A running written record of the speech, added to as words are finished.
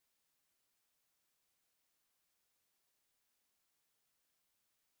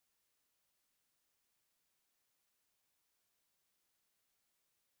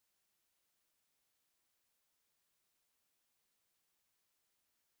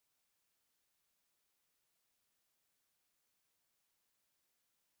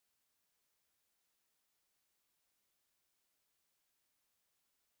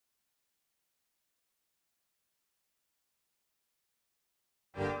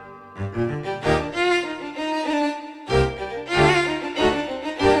Welcome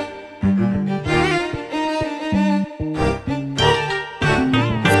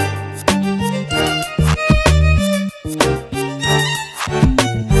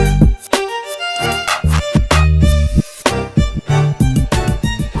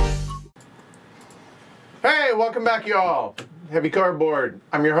back, y'all. Heavy Cardboard.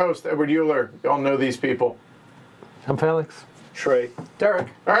 I'm your host, Edward Euler. Y'all know these people. I'm Felix. Shrey. Derek.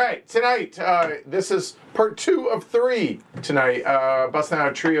 All right, tonight, this is part 2 of 3 tonight. Busting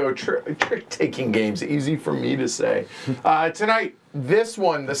out a trio trick-taking games. Easy for me to say. Tonight, this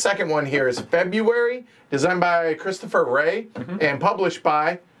one, the second one here, is February, designed by Christopher Wray, and published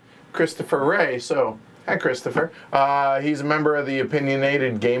by Christopher Wray. So, hi, Christopher. He's a member of the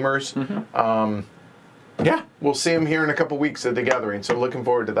Opinionated Gamers. Yeah, we'll see him here in a couple weeks at the gathering, so looking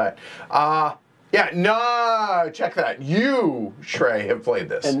forward to that. Check that. You, Shrey, have played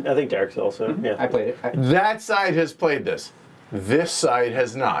this. And I think Derek's also, yeah. I played it. That side has played this. This side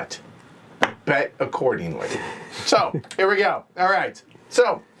has not. Bet accordingly. So, here we go. All right.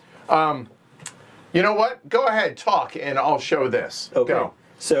 So, you know what? Go ahead, talk, and I'll show this. Okay. Go.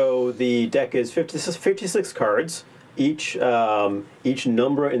 So the deck is 56 cards. Each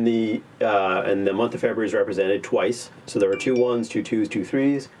number in the month of February is represented twice. So there are 2 1s, 2 2s, 2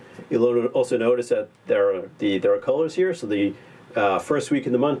 3s. You'll also notice that there are colors here. So the first week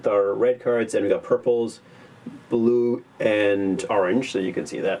in the month are red cards, and we got purples, blue, and orange. So you can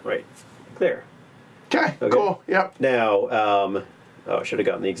see that right there. Okay. Cool. Yep. Now, I should have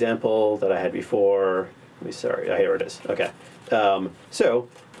gotten the example that I had before. Here it is. Okay. So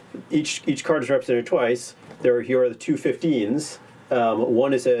each card is represented twice. Here are the 2 15s.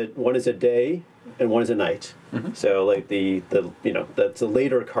 One is a day and one is a night. So like that's the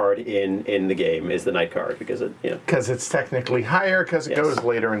later card in the game is the night card because because it's technically higher because it goes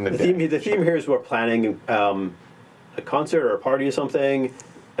later in the day. The theme here is we're planning a concert or a party or something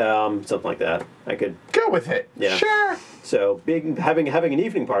like that. I could go with it. Yeah. Sure. So having an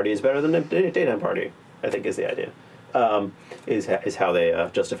evening party is better than a daytime party, I think, is the idea. Is how they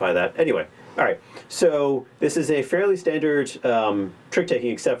justify that. Anyway, all right. So this is a fairly standard trick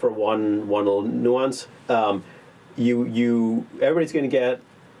taking, except for one little nuance. Everybody's going to get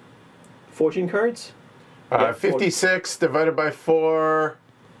 14 cards. 56 divided by 4.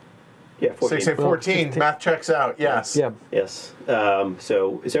 Yeah, 14. 6 and 14. Math checks out. Yes. Yeah. Yes.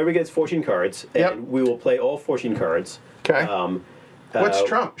 So everybody gets 14 cards, and we will play all 14 cards. Okay. What's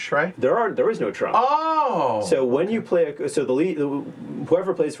trump, Shrey? There is no trump. Oh. So when you play, the lead,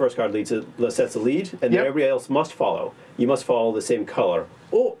 whoever plays first card sets the lead, and then everybody else must follow. You must follow the same color,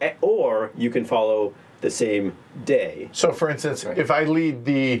 or you can follow the same day. So, for instance, if I lead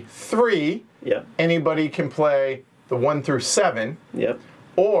the 3, anybody can play the 1 through 7. Yep.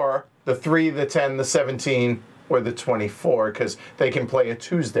 Or the 3, the 10, the 17. Or the 24, because they can play a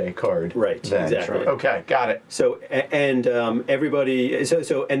Tuesday card. Right, then. exactly. Okay, got it. So, everybody,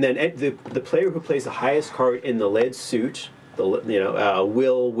 and then the player who plays the highest card in the led suit,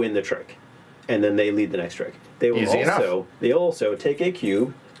 will win the trick. And then they lead the next trick. They will also take a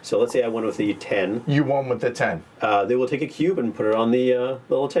cube. So let's say I won with the 10. You won with the 10. They will take a cube and put it on the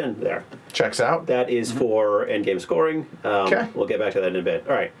little 10 there. Checks out. That is for endgame scoring. Okay. We'll get back to that in a bit.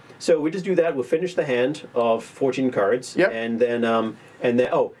 All right. So we just do that. We'll finish the hand of 14 cards. Yep. And then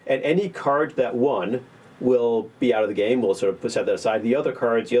any card that won will be out of the game. We'll sort of set that aside. The other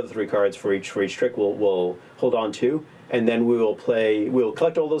 3 cards for each trick we'll hold on to, and then we will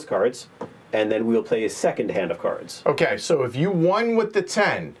collect all those cards, and then we will play a second hand of cards. Okay, so if you won with the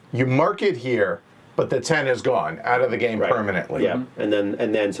 10, you mark it here, but the 10 is gone out of the game permanently. Yeah, and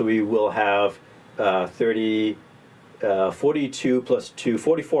then so we will have 42 plus 2,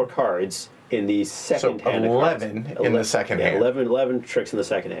 44 cards in the second hand. 11 in the second hand. 11 tricks in the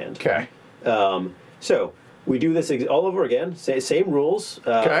second hand. Okay. So we do this all over again. Same rules.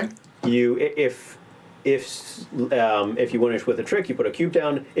 Okay. If you win it with a trick, you put a cube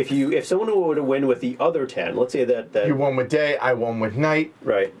down. If someone were to win with the other 10, let's say that you won with day, I won with night.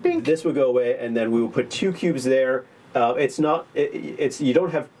 Right. Bink. This would go away, and then we will put 2 cubes there. You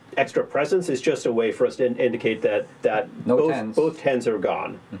don't have extra presence. It's just a way for us to indicate that both 10s are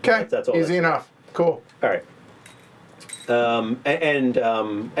gone. Okay. That's all. Easy enough. Cool. All right. And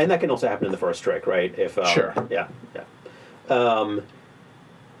that can also happen in the first trick, right? If sure. Yeah.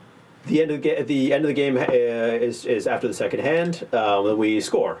 The end of the game is after the second hand. We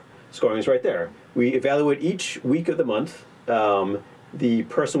score. Scoring is right there. We evaluate each week of the month. The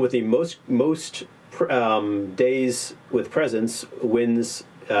person with the most days with presence wins.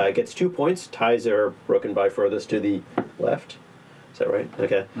 Gets 2 points. Ties are broken by furthest to the left. that right?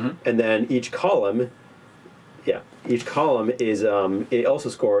 Okay. And then each column is it also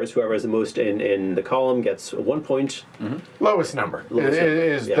scores. Whoever has the most in the column gets 1 point. Lowest number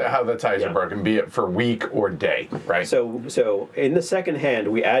is how the ties are broken, be it for week or day, right? So in the second hand,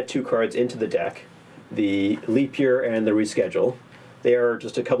 we add 2 cards into the deck, the leap year and the reschedule. They are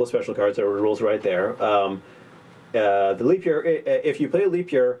just a couple of special cards. There are rules right there. The leap year, if you play a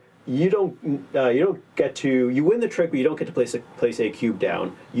leap year, you don't get to, you win the trick, but you don't get to place a cube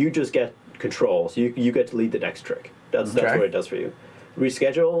down. You just get control, so you get to lead the next trick. That's what it does for you.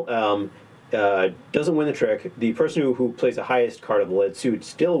 Reschedule doesn't win the trick. The person who plays the highest card of the lead suit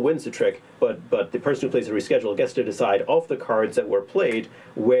still wins the trick, but the person who plays the reschedule gets to decide, of the cards that were played,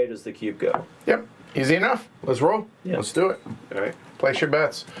 where does the cube go? Yep. Easy enough. Let's roll. Yeah. Let's do it. All right. Place your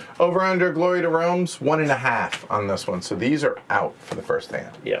bets. Over under Glory to Realms, 1.5 on this one. So these are out for the first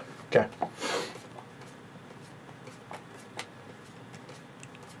hand. Yeah. Okay.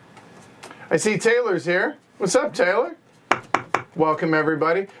 I see Taylor's here. What's up, Taylor? Welcome,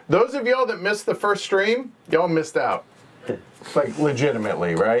 everybody. Those of y'all that missed the first stream, y'all missed out. Like,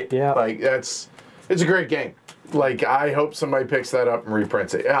 legitimately, right? Yeah. Like, it's a great game. Like, I hope somebody picks that up and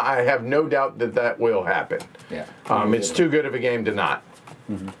reprints it. I have no doubt that will happen. Yeah. It's too good of a game to not.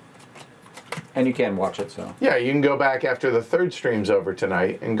 And you can watch it, so. Yeah, you can go back after the third stream's over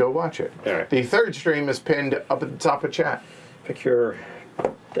tonight and go watch it. All right. The third stream is pinned up at the top of chat. Pick your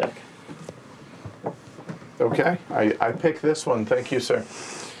deck. Okay, I picked this one. Thank you, sir.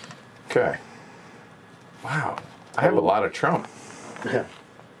 Okay. Wow, I have a lot of Trump. Yeah.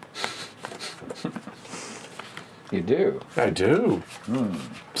 You do. I do.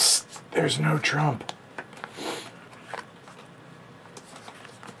 Psst, there's no Trump.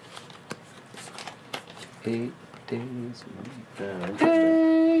 Eight days a week.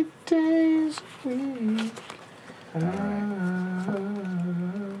 8 days a week.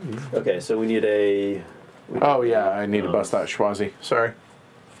 Okay, so we need a. Oh yeah, I need to bust that Schwazi. Sorry,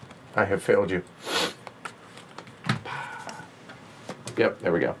 I have failed you. Yep,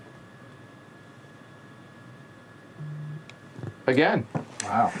 there we go. Again.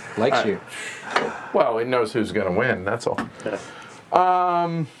 Wow. Likes you. Well, it knows who's going to win. That's all.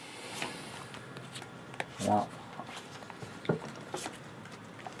 Wow.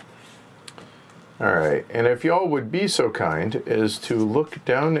 All right, and if y'all would be so kind as to look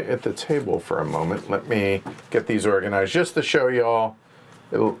down at the table for a moment, let me get these organized just to show y'all.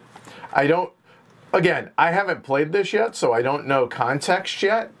 Again, I haven't played this yet, so I don't know context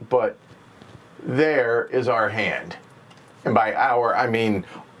yet, but there is our hand. And by our, I mean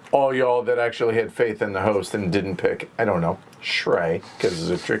all y'all that actually had faith in the host and didn't pick, I don't know, Shrey, because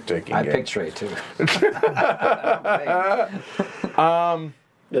it's a trick-taking game. I picked Shrey, too.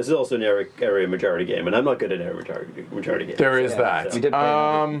 This is also an area majority game, and I'm not good at area majority games. There is that. We did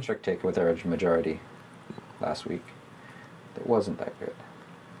play a trick take with our majority last week. It wasn't that good.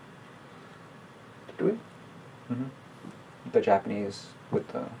 Did we? The Japanese with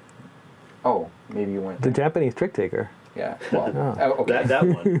the... Oh, maybe you went... The Japanese trick taker. Yeah, well, Oh. okay. That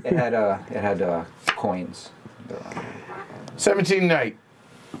one. It had coins. 17 night.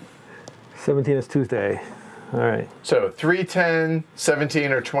 17 is Tuesday. All right. So 3, 10,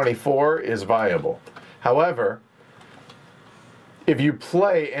 17, or 24 is viable. However, if you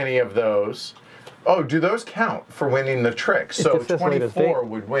play any of those, do those count for winning the trick? So just says latest 24 date.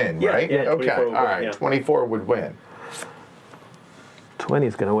 would win, Yeah, right? yeah, Okay, 24 would all win, right, yeah. 24 would win. 20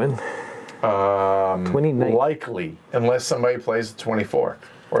 is going to win. 29. Likely, unless somebody plays the 24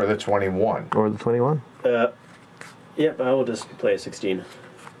 or the 21. Or the 21. Yep, I will just play a 16.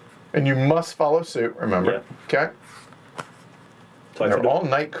 And you must follow suit, remember? Okay? So They're all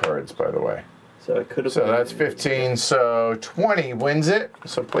night cards, by the way. So I could have. So that's 15, so 20 wins it.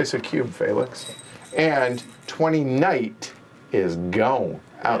 So place a cube, Felix. And 20 night is gone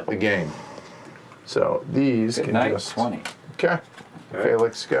out the game. So these Good can night, just... 20. Okay. right.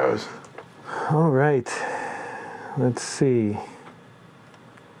 Felix goes. All right. Let's see.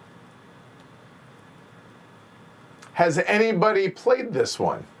 Has anybody played this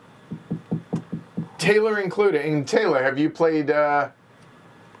one? Taylor included. And Taylor, have you played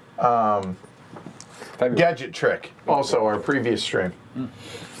Gadget Trick? Also, our previous stream.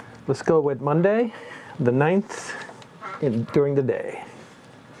 Let's go with Monday, the 9th, during the day.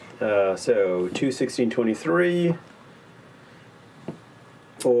 So 2, 16, 23.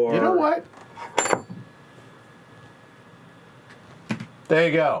 Or You know what? There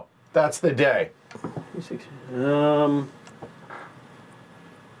you go. That's the day. 2, 16.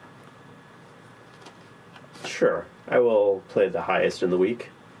 Sure. I will play the highest in the week.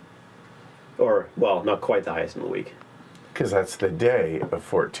 Or, well, not quite the highest in the week. Because that's the day of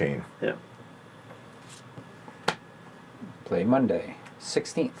 14. Yeah. Play Monday,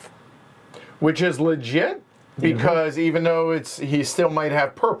 16th. Which is legit because even though he still might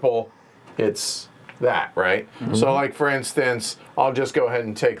have purple, it's that, right? So like for instance, I'll just go ahead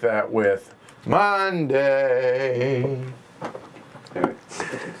and take that with Monday. All right.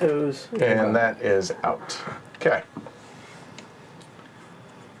 Take those. And that is out. Okay.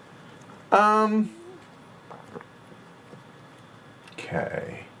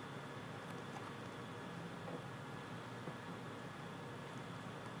 Okay.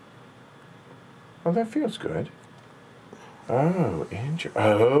 Oh, that feels good. Oh, I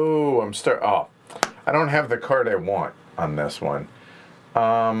don't have the card I want on this one.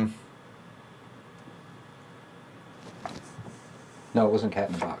 No, it wasn't Cat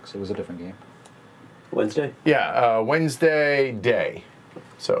in the Box. It was a different game. Wednesday? Yeah, Wednesday day.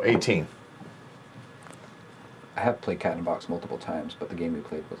 So 18. I have played Cat in the Box multiple times, but the game we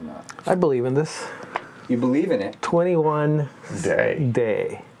played was not. I believe in this. You believe in it? 21 Day.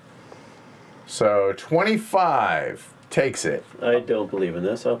 day. So 25 takes it. I don't believe in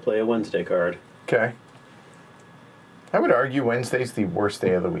this. I'll play a Wednesday card. Okay. I would argue Wednesday's the worst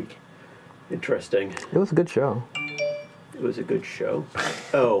day of the week. Interesting. It was a good show. It was a good show.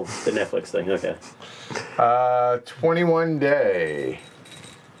 Oh, the Netflix thing. Okay. 21 day.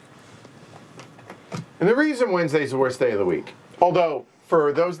 And the reason Wednesday's the worst day of the week, although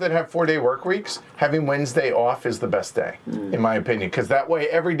for those that have 4-day work weeks, having Wednesday off is the best day, in my opinion, because that way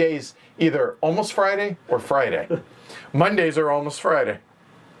every day's either almost Friday or Friday. Mondays are almost Friday.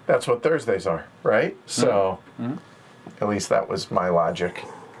 That's what Thursdays are, right? So at least that was my logic.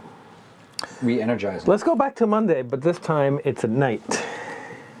 Re-energizing. Let's go back to Monday, but this time it's at night.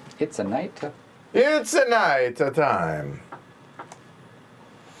 It's a night. It's a night, a time.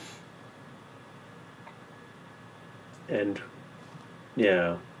 And,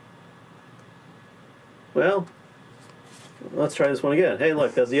 yeah. Well, let's try this one again. Hey,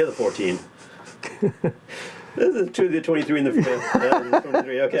 look, that's the other 14. This is the 23 and the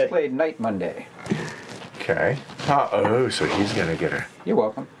 23. Okay. Let's play Night Monday. Okay. Oh, so he's going to get a... You're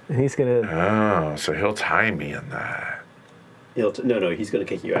welcome. He's gonna Oh, so he'll tie me in that. No, he's going to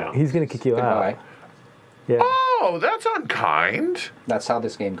kick you out. kick you Goodbye. out. Yeah. Oh, that's unkind. That's how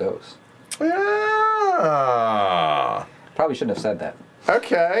this game goes. Yeah. Probably shouldn't have said that.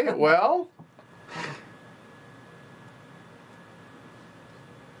 Okay, well.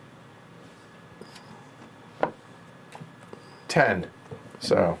 $10.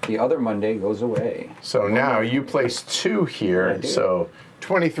 So The other Monday goes away. so now you place 2 I here, do. so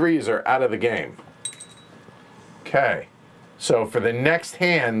 23s are out of the game. Okay. So for the next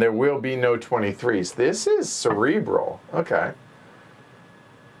hand, there will be no 23s. This is cerebral. Okay.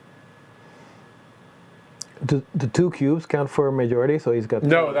 Do the 2 cubes count for a majority? So he's got.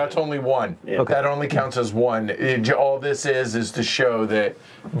 No, that's only 1. Yeah. That only counts as 1. All this is to show that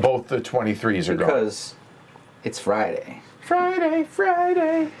both the 23s are gone. Because it's Friday.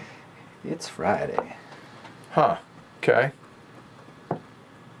 Friday. It's Friday. Huh. Okay.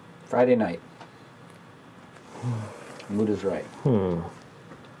 Friday night. Mood is right.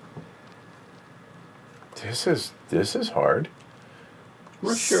 This is hard. I'm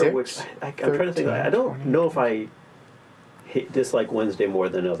not sure which. I'm trying to think. I don't know if I dislike Wednesday more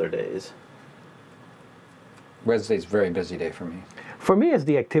than other days. Wednesday's a very busy day for me. For me, it's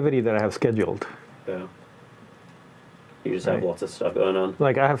the activity that I have scheduled. Yeah. You just have lots of stuff going on.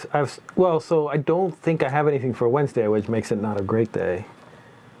 Like so I don't think I have anything for Wednesday, which makes it not a great day.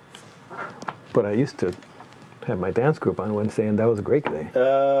 But I used to have my dance group on Wednesday, and that was a great day.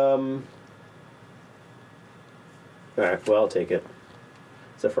 All right. Well, I'll take it.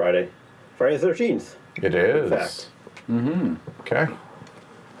 It's a Friday. Friday the 13th. It is. In fact. Mm-hmm. Okay.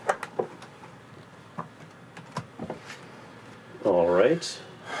 All right.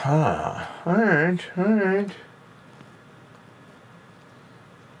 All right.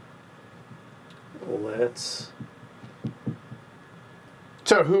 Let's.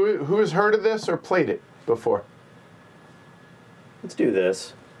 So who has heard of this or played it before? Let's do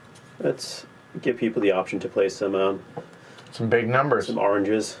this. Let's give people the option to play some Some big numbers.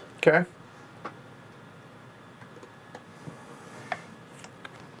 oranges. Okay.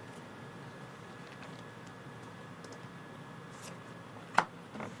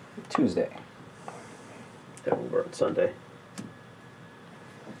 Tuesday. That will work Sunday.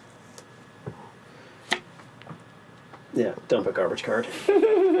 Yeah, dump a garbage card.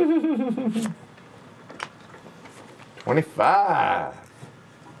 25.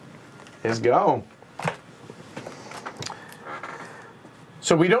 Let's go.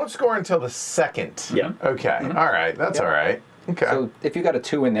 So we don't score until the second. Yeah. Okay. All right. That's all right. Okay. So if you got a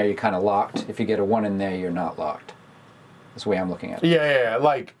 2 in there, you're kind of locked. If you get a 1 in there, you're not locked. That's the way I'm looking at it. yeah.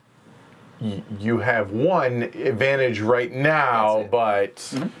 Like you have 1 advantage right now, but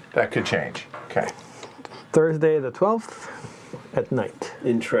that could change. Okay. Thursday the 12th at night.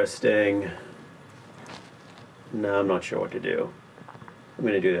 Interesting. No, I'm not sure what to do. I'm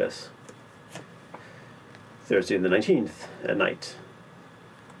going to do this. Thursday the 19th at night.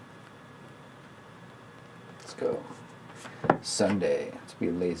 Let's go. Sunday. Let's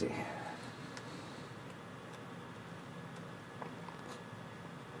be lazy.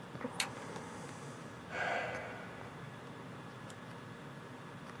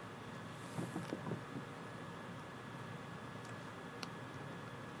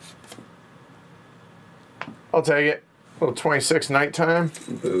 I'll take it. A little 26 nighttime.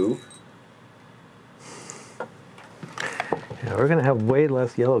 Boo. Yeah, we're gonna have way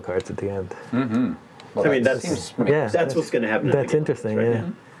less yellow cards at the end. Well, I mean, that that's- seems- Yeah, That's what's going to happen. at the That's beginning, interesting.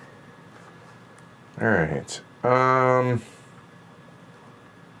 right? Yeah. All right.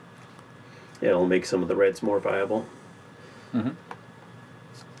 Yeah, it'll make some of the reds more viable.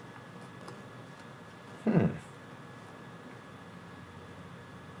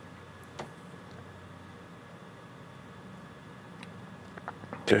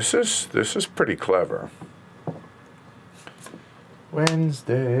 This is pretty clever.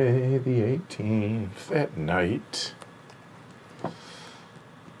 Wednesday the 18th at night.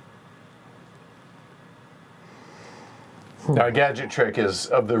 Now, Gadget trick is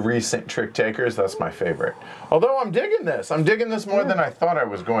of the recent trick takers. That's my favorite. Although I'm digging this. I'm digging this more than I thought I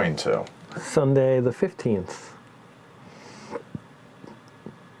was going to. Sunday the 15th.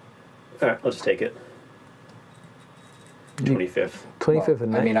 All right, I'll just take it. 25th. 25th at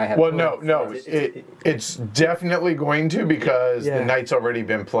night. I mean, I had. Well, no. It's definitely going to because Yeah. the night's already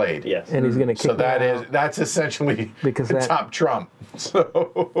been played. Yes. and he's gonna kick So me out. that's essentially Because the that- top trump. So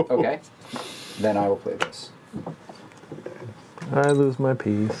Okay. Then I will play this. I lose my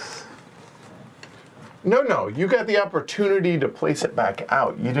piece. No, you got the opportunity to place it back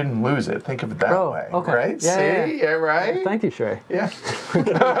out. You didn't lose it. Think of it that Oh, way, okay. right? Yeah, See, yeah, right? Thank you, Shrey. Yeah.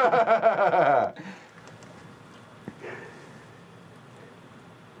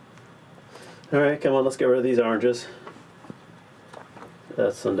 All right, come on, let's get rid of these oranges.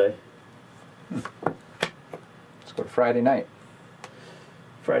 That's Sunday. Let's go to Friday night.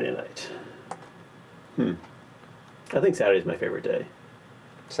 Friday night. I think Saturday's my favorite day.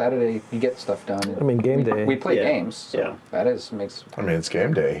 Saturday, you get stuff done. I mean, game day. We play Yeah. games. So Yeah. That makes. I mean, it's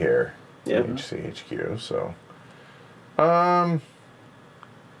game day here. Yeah. HCHQ. So,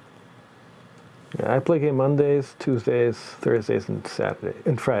 Yeah, I play game Mondays, Tuesdays, Thursdays, and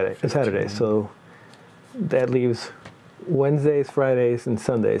Saturdays. So that leaves Wednesdays, Fridays, and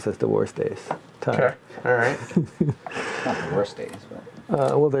Sundays as the worst days. Time. okay, all right. Not the worst days,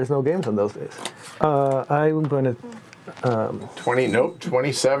 but. Well, there's no games on those days. I'm going to.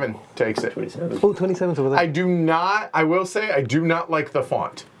 27 takes it. 27. Oh, 27's over there. I will say, I do not like the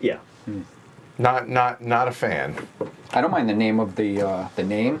font. Yeah. Not a fan. I don't mind the name of the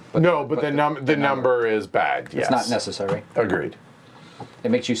name. But No, but the number is bad. Yes. It's not necessary. Agreed.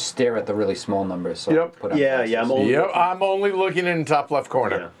 It makes you stare at the really small numbers. So Yep. Put on Yeah, glasses. yeah, I'm only. Yep, I'm only looking in the top left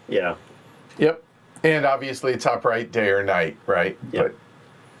corner. Yeah. Yep. And obviously top right, day or night, right? Yep.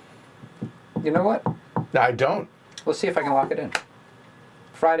 You know what? But I don't. Let's see if I can lock it in.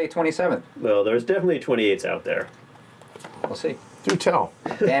 Friday 27th. Well, there's definitely 28s out there. We'll see. Do tell.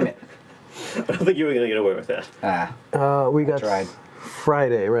 Damn it. I don't think you were going to get away with that. Ah. We got tried.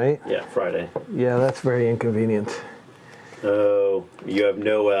 Friday, right? Yeah, Friday. Yeah, that's very inconvenient. Oh, you have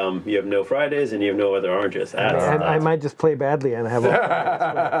no Fridays and you have no other oranges. I might just play badly and have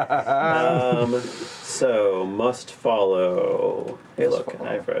a. So must follow. Hey, look,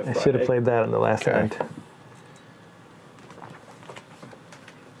 I have Friday. I should have played that on the last Okay. night.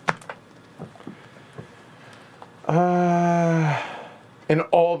 And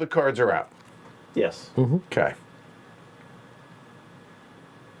all the cards are out. Yes. Okay.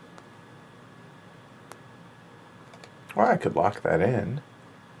 Well, I could lock that in.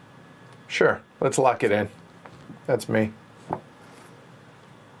 Sure, let's lock it in. That's me.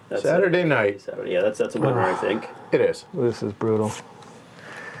 That's Saturday night. Saturday. Yeah, that's a winner, I think. It is. This is brutal.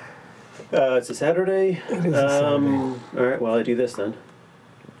 It's a Saturday. It is a Saturday. All right. Well, I do this then.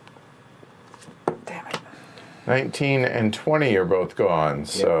 Damn it. 19 and 20 are both gone.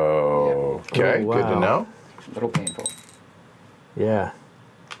 So, okay, Oh, wow. good to know. A little painful. Yeah.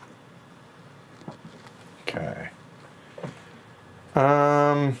 Okay.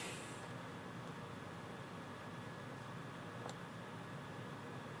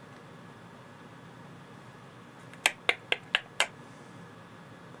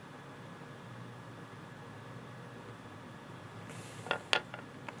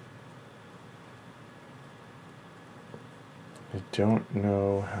 don't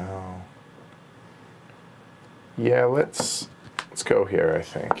know how. Yeah, let's go here, I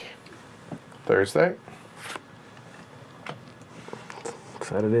think. Thursday?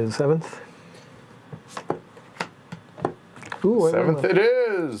 Saturday the 7th. Ooh, wait, 7th it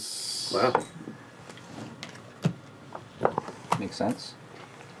is. Wow. Makes sense.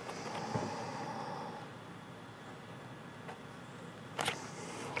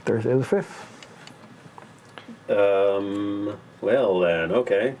 Thursday the 5th. Well then,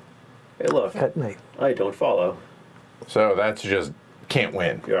 okay. Hey, look, At night. I don't follow. So that's just can't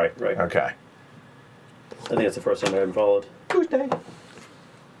win. You're right, right. Okay. I think it's the first time I haven't followed. Tuesday.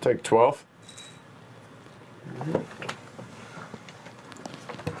 Take 12th.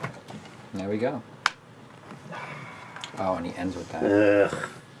 There we go. Oh, and he ends with that. Ugh.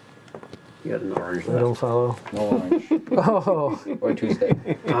 You got an orange I left. don't follow. No orange. Oh, Or Tuesday.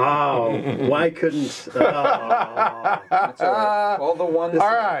 Oh, why couldn't? Oh. That's all right. All the ones. All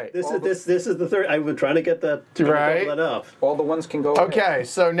right. This is the third. I was trying to get that to Right. double that up. All the ones can go. away. Okay,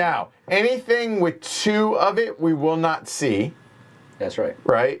 so now anything with 2 of it we will not see, That's right.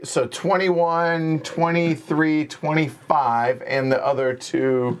 right? So 21, 23, 25, and the other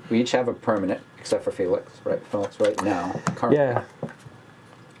 2. We each have a permanent, except for Felix. Right, Felix. Right now. Currently. yeah.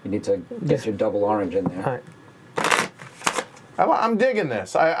 You need to get your double orange in there. All right. I'm digging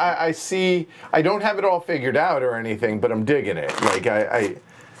this. I see. I don't have it all figured out or anything, but I'm digging it. Like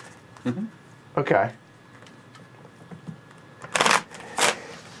Okay.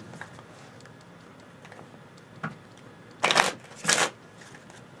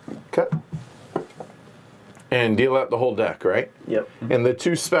 Cut. And deal out the whole deck, right? Yep. And the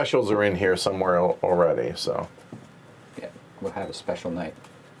 2 specials are in here somewhere already. So. Yeah, we'll have a special night.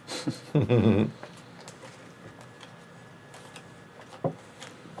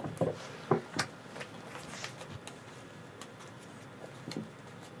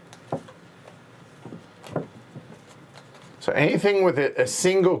 So anything with a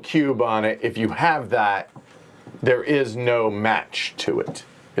single cube on it, if you have that, there is no match to it,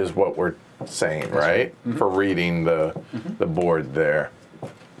 is what we're saying, right? For reading the board there.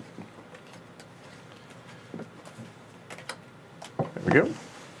 There we go.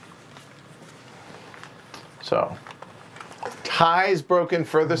 So, ties broken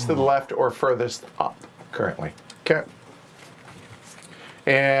furthest to the left or furthest up currently. Okay.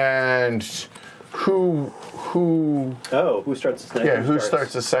 And who Oh, who starts the second? yeah, who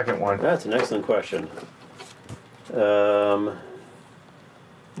starts the second one? That's an excellent question.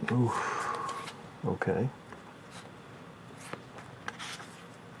 Okay.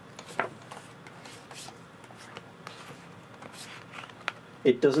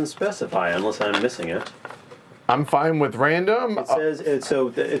 It doesn't specify unless I'm missing it. I'm fine with random. It says it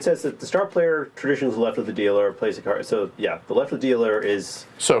says that the start player traditions left of the dealer plays a card. So yeah, the left of the dealer is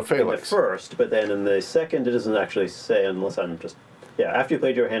So in the Felix. first, but then in the second it doesn't actually say unless I'm just after you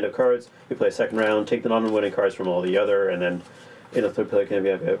played your hand of cards, you play a second round, take the non-winning cards from all the other, and then in the third player can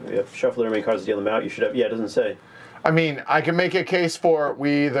you have shuffle the remaining cards to deal them out. You should have it doesn't say. I mean, I can make a case for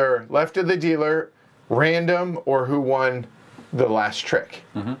we either left of the dealer, random, or who won the last trick.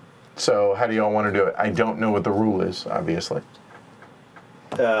 So how do y'all want to do it? I don't know what the rule is, obviously.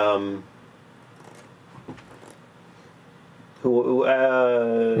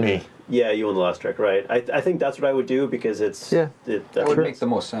 Me. Yeah, you won the last trick, right? I think that's what I would do because it's Yeah. That would make the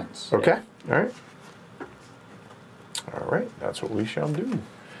most sense. Okay. All right. All right. That's what we shall do.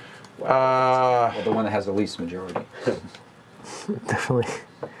 Well, the one that has the least majority. Definitely.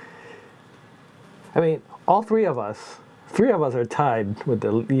 I mean, all three of us are tied with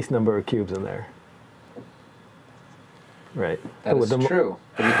the least number of cubes in there. Right. That With is the true.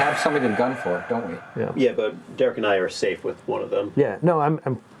 But we have something to gun for, don't we? Yeah. Yeah, but Derek and I are safe with one of them. Yeah. No, I'm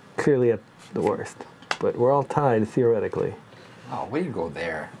clearly at the worst, but we're all tied theoretically. Oh, way to go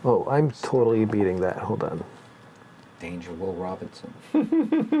there. Oh, I'm totally beating that. Hold on. Danger, Will Robinson.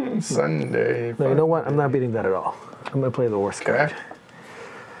 Sunday. No, you know what? I'm not beating that at all. I'm gonna play the worst Okay. card.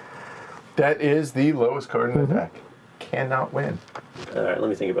 That is the lowest card in the deck. Cannot win. All right, let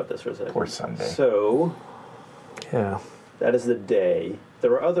me think about this for a second. Poor Sunday. So Yeah. that is the day.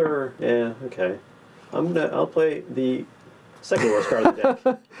 There are other. Yeah, okay. I'll play the second worst card of the deck.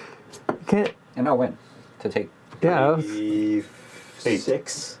 You can't. And I'll win to take. Yeah.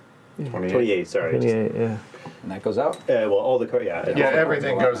 26? 28. 28, sorry. 28. Yeah. And that goes out. Well, all the cards. Yeah. Yeah,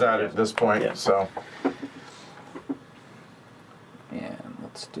 everything goes out at this point, Yeah. so. And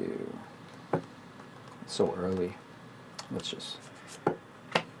let's do. It's so early. Let's just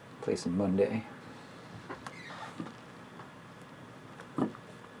play some Monday.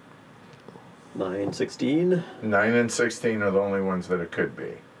 9, 16. 9 and 16 are the only ones that it could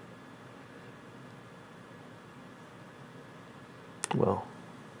be. Well,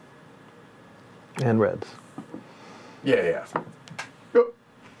 and reds. Yeah. Oh,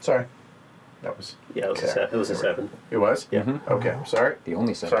 sorry. That was... Yeah, it was, okay. it was a 7. It was? Yeah. Okay, sorry. The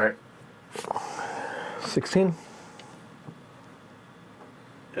only 7. Sorry. 16?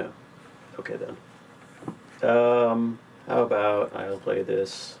 Yeah. Okay, then. How about I'll play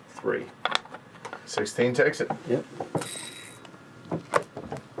this 3. 16 takes it. Yep.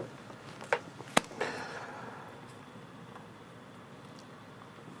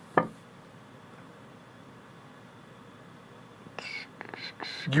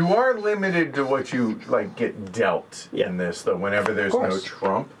 You are limited to what you like get dealt Yeah. in this, though. Whenever there's no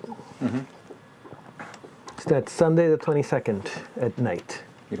trump. So that's Sunday the 22nd at night.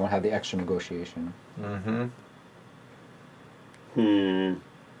 You don't have the extra negotiation.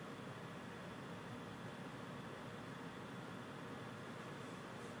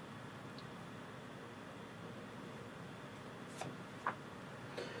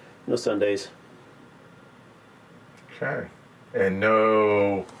 No Sundays. Okay. And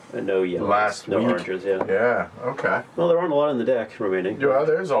no. And no yellows. Last no week. oranges, yeah. Yeah. Okay. Well, there aren't a lot in the deck remaining. Yeah,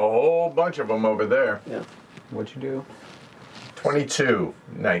 there's a whole bunch of them over there. Yeah. What'd you do? 22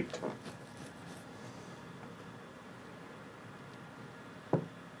 night.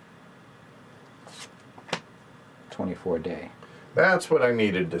 Day. That's what I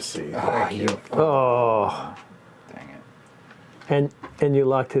needed to see. Thank you. Oh, Dang it. and you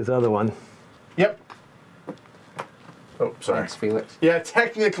locked his other one. Yep. Oh, sorry. Thanks, Felix. Yeah,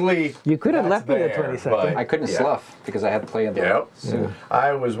 technically. You could have that's left me the there, 22nd. but- I couldn't Yeah. slough because I had to play in the Yep. suit.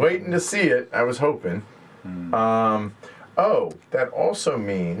 I was waiting to see it. I was hoping. Oh, that also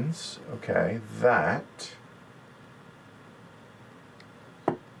means, okay, that.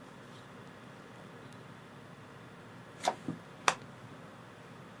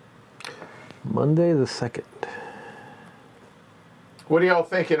 Monday the 2nd. What are y'all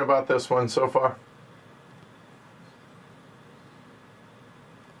thinking about this one so far?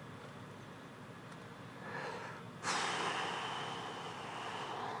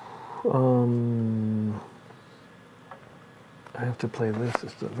 I have to play this.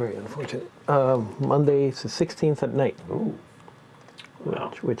 It's very unfortunate. Monday's the 16th at night. Ooh.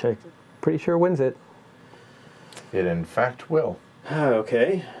 Wow. Which I'm pretty sure wins it. It in fact will.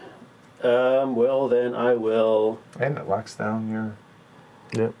 Okay. Well, then I will. And it locks down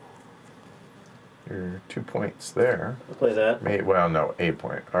Yep. your 2 points there. Play that. Well, no, 8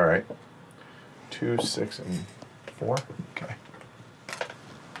 point. All right. 2, 6, and 4. Okay.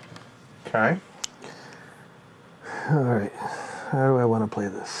 Okay. All right. How do I want to play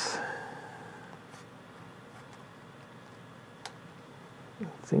this? I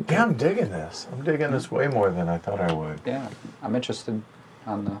think Yeah, I'm digging this. I'm digging this way more than I thought I would. Yeah, I'm interested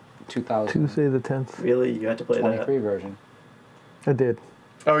on the 2023 Tuesday the 10th. Really? You had to play that? version. I did.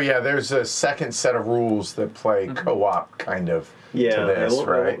 Oh yeah, there's a second set of rules that play co-op kind of Yeah. to this,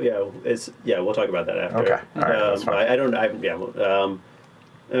 right? We'll talk about that after. Okay. All right, that's fine. I don't.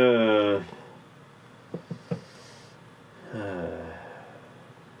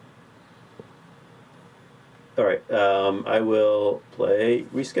 All right. I will play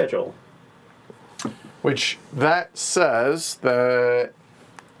reschedule. Which that says that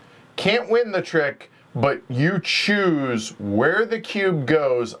can't win the trick, but you choose where the cube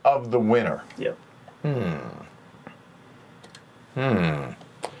goes of the winner. Yep.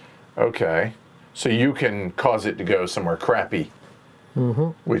 Okay. So you can cause it to go somewhere crappy,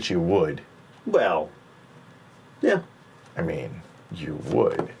 which you would. Well. Yeah. I mean, you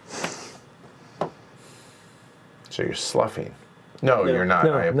would. So you're sloughing. No, No. you're not.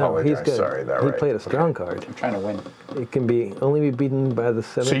 I apologize. he's good. Sorry, that He right. played a strong card. I'm trying to win. It can only be beaten by the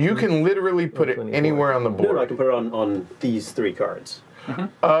 7th. So you can literally put it 24. anywhere on the board. No, I can put it on these 3 cards.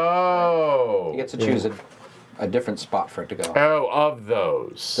 Oh. You get to choose a different spot for it to go. Oh, of The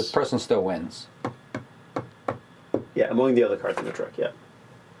those. person still wins. Yeah, among the other cards in the trick. Yeah.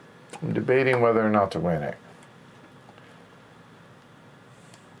 I'm debating whether or not to win it.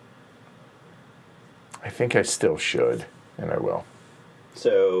 I think I still should, and I will.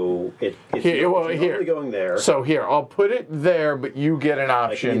 So it's Here, well, only here. going there. So here, I'll put it there, but you get an I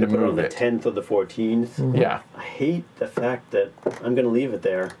can option to either put it on move the it. 10th or the 14th. Yeah. I hate the fact that I'm going to leave it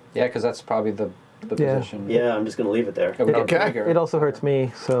there. Yeah, because that's probably the Yeah. position. Yeah, I'm just going to leave it there. It would get Okay. bigger. It also hurts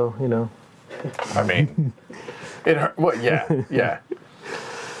me, so, you know. I mean, it hurt. Well, yeah, yeah.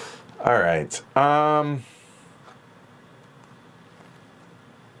 All right.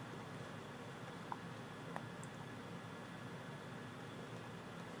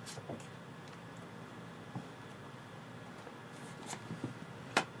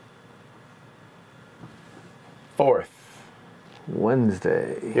 4th.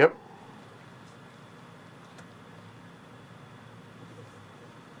 Wednesday. Yep.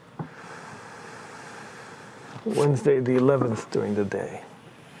 Wednesday the 11th during the day.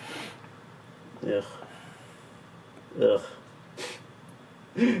 Ugh. Ugh.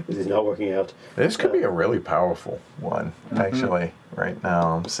 This is not working out. This could be a really powerful one, actually, right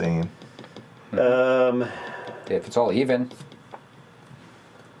now I'm seeing. If it's all even,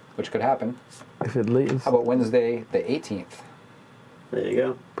 which could happen. If it leaves. How about Wednesday the 18th? There you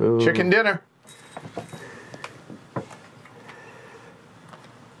go. Boom. Chicken dinner.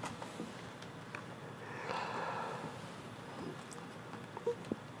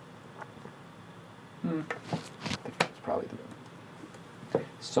 It's probably the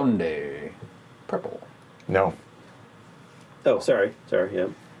Sunday. Purple. No. Oh, sorry. Sorry, yeah.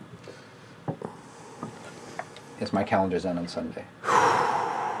 Yes, my calendar's on Sunday.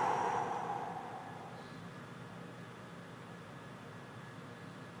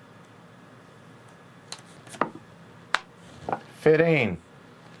 Fitting.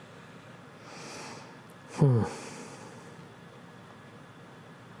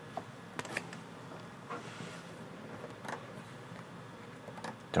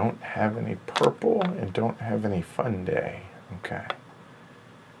 Don't have any purple and don't have any fun day. Okay.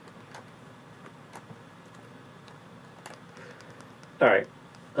 All right.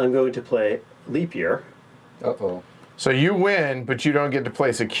 I'm going to play Leap Year. Uh-oh. So you win, but you don't get to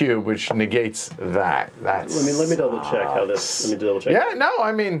place a cube, which negates that. That's. Let me double check how this. Let me double check. Yeah, no,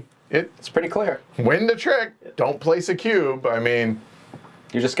 I mean It's pretty clear. win the trick. Don't place a cube. I mean,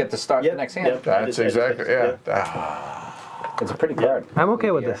 You just get to start Yep, the next hand. yep. that's I just- exactly yeah. Ah. It's a pretty card. I'm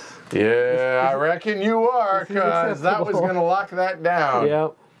okay with this. Yeah, I reckon you are, This is because that was acceptable. going to lock that down.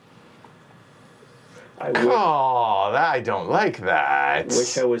 Yep. I wish, Oh, I don't like that.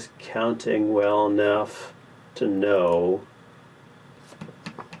 wish I was counting well enough to know.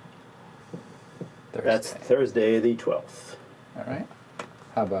 Thursday. That's Thursday the 12th. All right.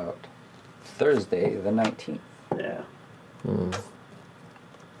 How about Thursday the 19th? Yeah.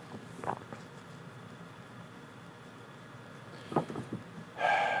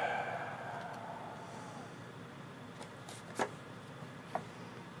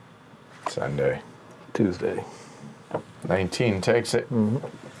 Sunday. Tuesday. 19 takes it.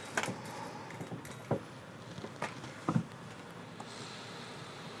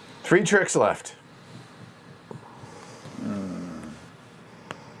 Three tricks left.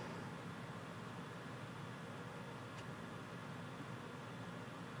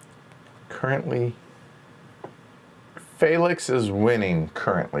 Currently, Felix is winning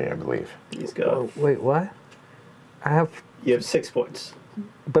currently, I believe. He's got. Oh, wait, what? You have 6 points.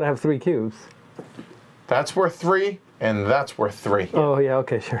 But I have 3 cubes. That's worth 3, and that's worth 3. Oh, yeah,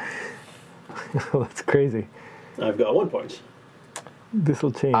 okay, sure. That's crazy. I've got 1 point. This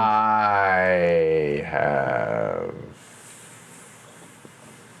will change. I have.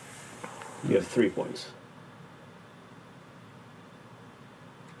 You have 3 points.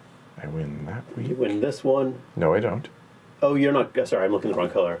 I win that You week. win this one. No, I don't. Oh, you're not. Sorry, I'm looking at the wrong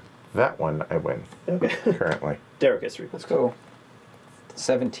color. That one I win Okay. currently. Derek gets 3 Let's points. go.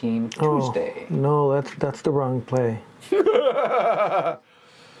 17 Tuesday. Oh, no, that's the wrong play.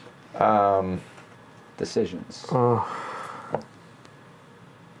 Decisions.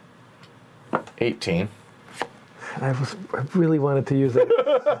 18. I really wanted to use it.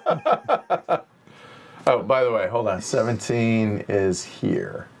 Oh, by the way, hold on. 17 is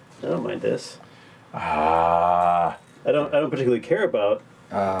here. I don't mind this. Ah. I don't particularly care about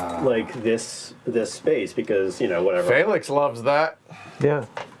like this space because whatever. Felix loves that. Yeah.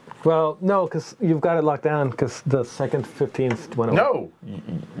 Well, no, because you've got it locked down because the second 15th went away. No,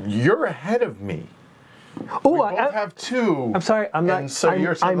 you're ahead of me. Oh, We both have 2. I'm sorry. I'm not. And so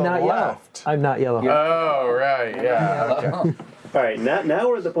you're to I'm the not left. yellow. I'm not yellow. Oh, right. Yeah. Okay. All right, now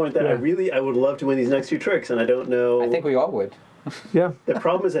we're at the point that Yeah. I would love to win these next 2 tricks, and I don't know. I think we all would. Yeah. the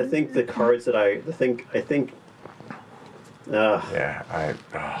problem is I think the cards that I think. Yeah.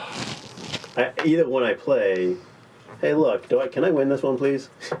 Either one I play. Hey, look, can I win this one, please?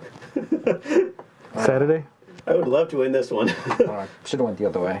 Saturday. I would love to win this one. Should have went the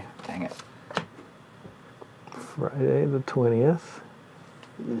other way. Dang it. Friday the 20th.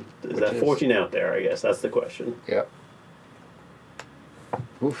 Is that 14 out there? I guess that's the question. Yep.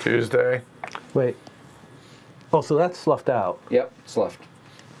 Oof. Tuesday. Wait. Oh, so that's sloughed out. Yep. It's left.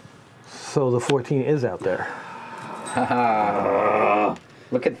 So the 14 is out there. Haha.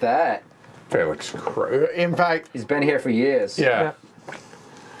 Look at that. Felix. In fact, He's been here for years. yeah.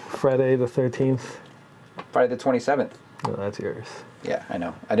 Friday the 13th. Friday the 27th. No, that's yours. Yeah, I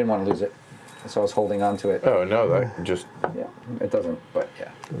know. I didn't want to lose it. so I was holding on to it. Oh, no, that just... Yeah, it doesn't, but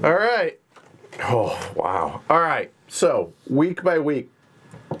yeah. All right. Oh, wow. All right. So, week by week,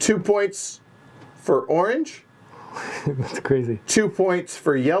 2 points for orange. That's crazy. 2 points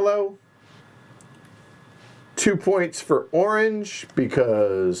for yellow. 2 points for orange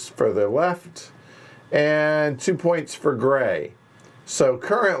because further left. And 2 points for gray. So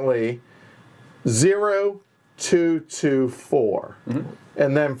currently, 0, 2, 2, 4.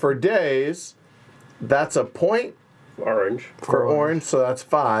 And then for days, that's a point. Orange. For orange, so that's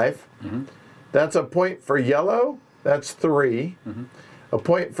 5. That's a point for yellow, that's 3. A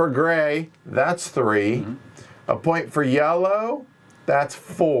point for gray, that's 3. A point for yellow, that's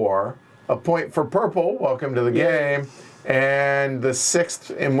 4. A point for purple, welcome to the game. And the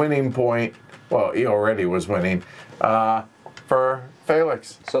 6th in winning point, well, he already was winning, for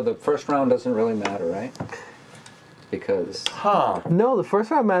Felix. So the first round doesn't really matter, right? Because... No, the first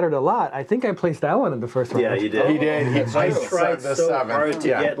round mattered a lot. I think I placed that one in the first round. Yeah, you did. He did. He I placed tried the so 7th. hard to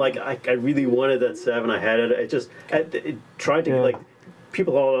get, like, I really wanted that 7. I had it. It just, trying to, like,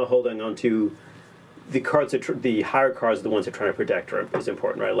 people all holding on to the cards, the higher cards are the ones that are trying to protect is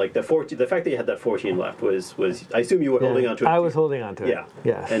important, right? Like, the fact that you had that 14 left was I assume you were holding on to it. I was holding on to it. Yeah.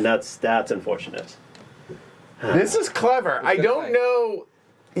 Yes. And that's unfortunate. This is clever. I don't know.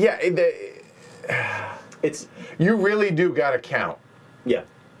 Yeah, It's, you really do got to count. yeah.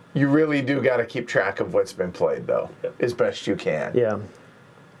 You really do got to keep track of what's been played, though, as best you can. Yeah.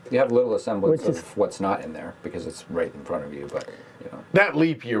 you have little semblance Which is- of what's not in there because it's right in front of you, but, you know. That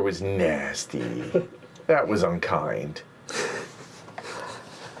leap year was nasty. That was unkind.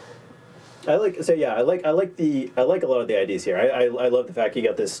 I like a lot of the ideas here. I love the fact you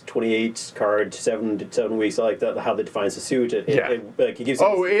got this 28 card, 7 weeks. I like that how that defines the suit. It gives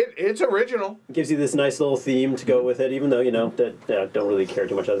you it's original. gives you this nice little theme to go with it. Even though that don't really care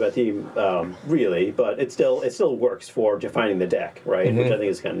too much about that theme really, but it still works for defining the deck, right? Mm-hmm. Which I think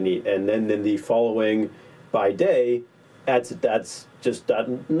is kind of neat. And then the following by day, that's just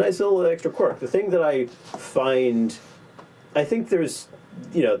that nice little extra quirk. The thing that I find, I think there's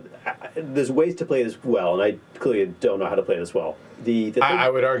ways to play this well, and I clearly don't know how to play this well. The thing, I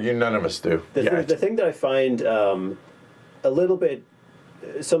would argue none of us do. the thing that I find a little bit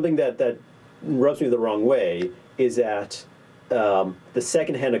something that rubs me the wrong way is that the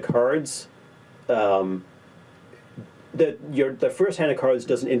second hand of cards, the first hand of cards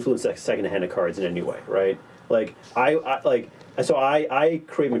doesn't influence the second hand of cards in any way, right? Like I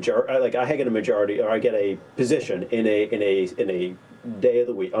create majority. Like I get a majority, or I get a position in a day of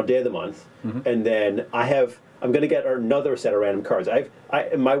the week or day of the month, and then I'm going to get another set of random cards.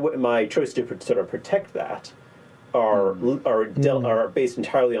 My choice to sort of protect that are based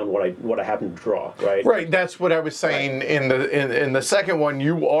entirely on what I happen to draw, right? Right, that's what I was saying. Right. In the second one,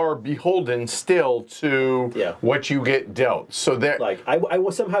 you are beholden still to what you get dealt. So that I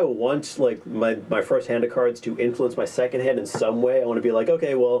will somehow want like my first hand of cards to influence my second hand in some way. I want to be like,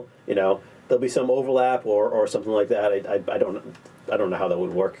 okay, well, there'll be some overlap or something like that. I don't know how that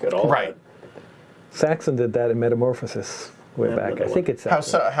would work at all. Right. Saxon did that in Metamorphosis way back. I think it's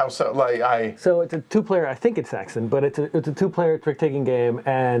Saxon. How so? So it's a two-player. I think it's Saxon, but it's a two-player trick-taking game,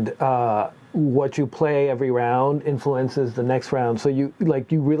 and what you play every round influences the next round. So you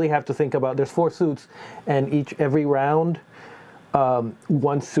really have to think about. There's 4 suits, and every round,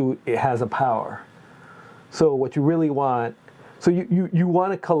 one suit has a power. So what you really want. So you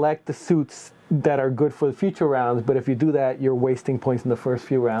want to collect the suits that are good for the future rounds, but if you do that, you're wasting points in the first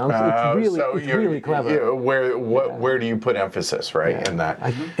few rounds. It's really clever. Where do you put emphasis, right, in that?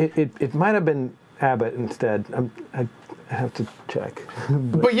 It might have been Abbott instead. I have to check.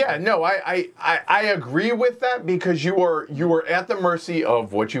 But yeah, no, I agree with that because you are at the mercy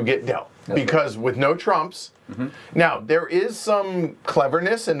of what you get dealt. Because with no trumps, now there is some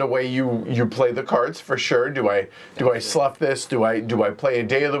cleverness in the way you play the cards for sure. Do I slough this? Do I play a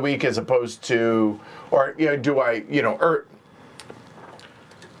day of the week as opposed to, or do I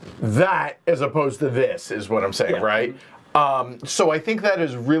that as opposed to this is what I'm saying, right? So I think that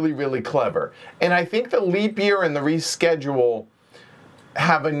is really, really clever. And I think the leap year and the reschedule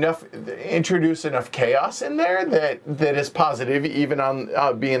have introduce enough chaos in there that is positive, even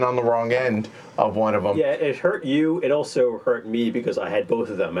on being on the wrong end of one of them. Yeah, it hurt you. It also hurt me because I had both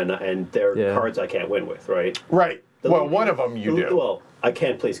of them, and they're cards I can't win with, right? Right. One of them you do. Well, I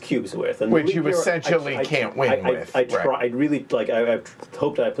can't place cubes with, and which you essentially can't win with. I really I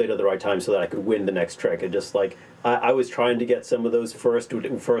hoped I played at the right time so that I could win the next trick. And just like I was trying to get some of those first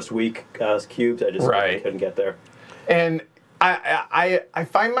week cubes, I just couldn't get there. And I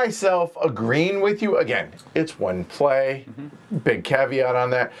find myself agreeing with you. Again, it's one play, big caveat on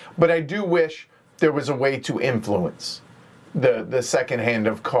that. But I do wish there was a way to influence the second hand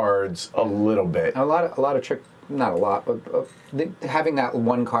of cards a little bit. A lot of trick, not a lot, but having that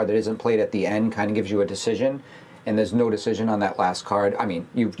one card that isn't played at the end kind of gives you a decision. And there's no decision on that last card. I mean,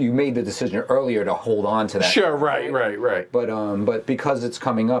 you made the decision earlier to hold on to that. Sure, card, right. But because it's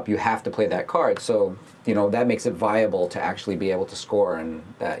coming up, you have to play that card. So that makes it viable to actually be able to score in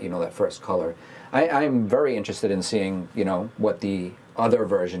that that first color. I'm very interested in seeing what the other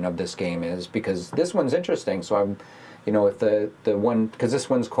version of this game is, because this one's interesting. So I'm, if the one, because this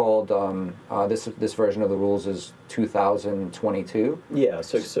one's called this version of the rules is 2022. Yeah.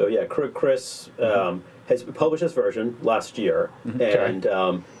 So yeah, Chris. Has published this version last year,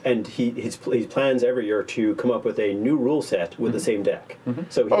 and he plans every year to come up with a new rule set with the same deck.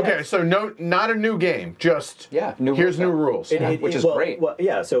 So so not a new game, just here's new rules, which is great. Well,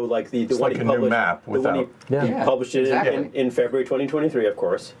 yeah, so like the one like he a published, new map without. He published it in February 2023, of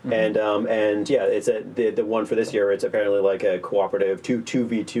course, and yeah, it's the one for this year. It's apparently like a cooperative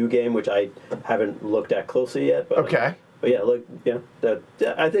 2v2 game, which I haven't looked at closely yet. But But yeah, look,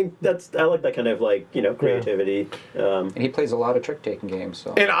 I think I like that kind of creativity. And he plays a lot of trick-taking games.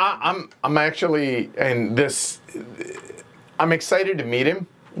 So. And I'm actually I'm excited to meet him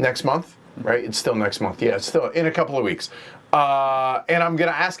next month. Right? It's still next month. Yeah, it's still in a couple of weeks. And I'm gonna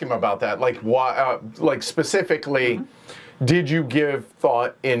ask him about that. Like why? Like specifically. Did you give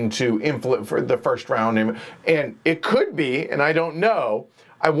thought into influence for the first round? And it could be, and I don't know.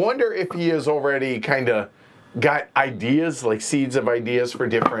 I wonder if he has already kind of got ideas, like seeds of ideas for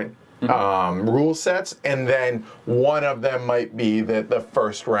different rule sets, and then one of them might be that the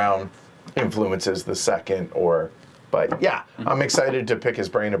first round influences the second, but yeah, I'm excited to pick his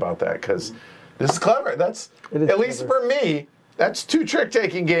brain about that, because this is clever. That's, at least for me, that's 2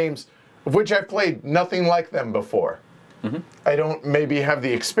 trick-taking games, of which I've played nothing like them before. I don't maybe have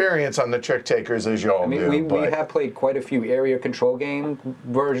the experience on the trick takers as y'all do. We have played quite a few area control game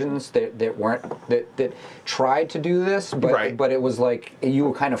versions that tried to do this, but it was like you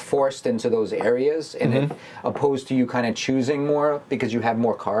were kind of forced into those areas, and opposed to you kind of choosing more because you have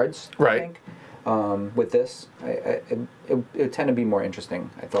more cards. I think. With this, it tend to be more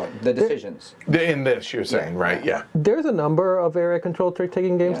interesting, I thought. The decisions. In this, you're saying, right? Yeah. There's a number of area control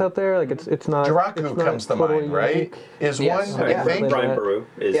trick-taking games out there. Like it's not. Jiraku comes to mind, right? Is one, I think. Brian Baru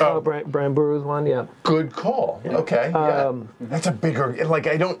is. Brian Baru's one, yeah. Good call. Okay. That's a bigger. Like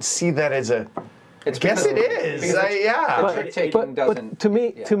I don't see that as a. I guess it is. But to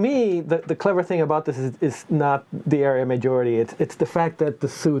me, the clever thing about this is not the area majority. It's the fact that the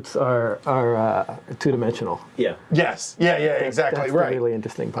suits are 2-dimensional. Yeah. Yes. Yeah. Exactly. That's right. the really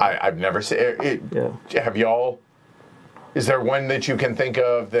interesting part. I've never seen it. Have y'all? Is there one that you can think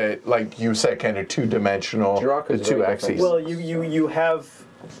of that, like you said, kind of 2-dimensional, the 2 axes? Well, you have.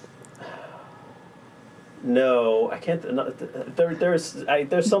 No, I can't.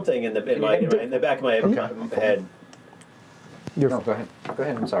 There's something in the back of my head. No, go ahead. Go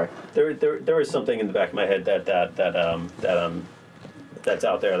ahead. I'm sorry. There is something in the back of my head that's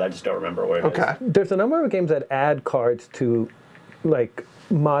out there that I just don't remember where it is. There's a number of games that add cards to, like,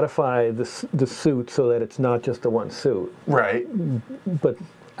 modify the suit so that it's not just the one suit. Right. But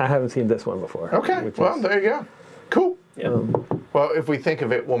I haven't seen this one before. Okay. Well, there you go. Cool. Yeah. Well, if we think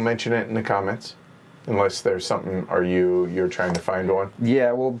of it, we'll mention it in the comments. Unless there's something, you're trying to find one?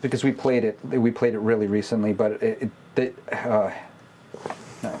 Yeah, well, because we played it really recently, but it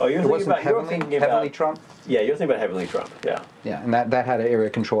you're thinking about Heavenly Trump? Yeah, you're thinking about Heavenly Trump. Yeah. Yeah, and that had an area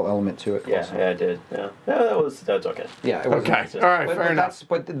control element to it. Yeah, also. yeah, it did. Yeah, that's okay. Yeah, it was okay. All right, fair enough.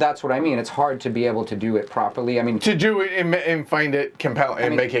 But that's what I mean. It's hard to be able to do it properly. I mean, to do it and find it compelling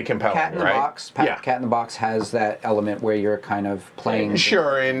and make it compelling, Cat in the Box. Cat in the Box has that element where you're kind of playing.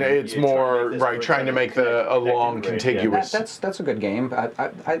 Sure, and it's more trying to make a long contiguous. That's a good game.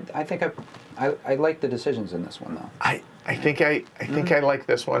 I think I like the decisions in this one though. I think I like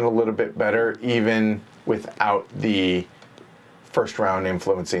this one a little bit better, even without the first round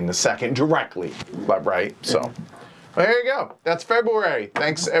influencing the second directly, right? So, well, there you go. That's February.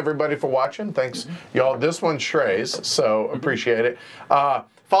 Thanks everybody for watching. Thanks y'all. This one's Shrey's, so appreciate it.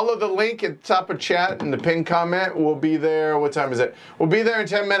 Follow the link at the top of chat and the pinned comment. We'll be there. What time is it? We'll be there in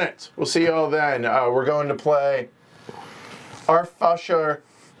 10 minutes. We'll see y'all then. We're going to play our falscher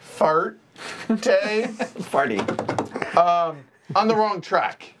Faehrte. Farty. On the wrong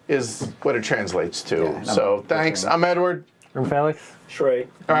track is what it translates to. Yeah, so thanks. I'm Edward. I'm Felix. Shrey.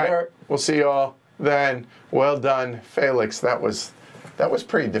 All right. We'll see you all then. Well done, Felix. That was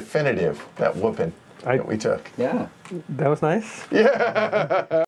pretty definitive, that whooping. that we took. Yeah. That was nice. Yeah.